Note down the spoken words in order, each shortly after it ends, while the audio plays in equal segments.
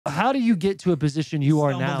how do you get to a position you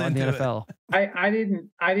are now in the NFL? I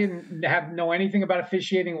didn't know anything about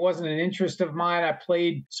officiating. It wasn't an interest of mine. I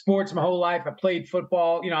played sports my whole life. I played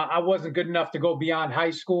football. I wasn't good enough to go beyond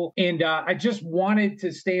high school. And I just wanted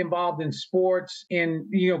to stay involved in sports. And,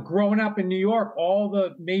 growing up in New York, all the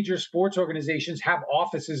major sports organizations have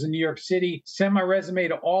offices in New York City. Sent my resume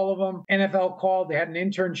to all of them. NFL called. They had an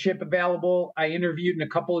internship available. I interviewed in a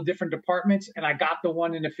couple of different departments, and I got the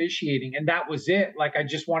one in officiating. And that was it. Like, I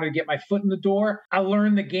just wanted to get my foot in the door. I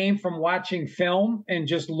learned the game from watching film and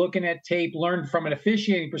just looking at tape, learned from an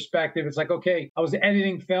officiating perspective. It's like, okay, I was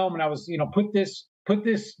editing film and I was, put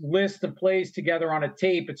this list of plays together on a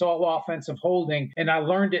tape. It's all offensive holding. And I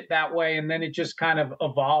learned it that way. And then it just kind of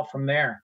evolved from there.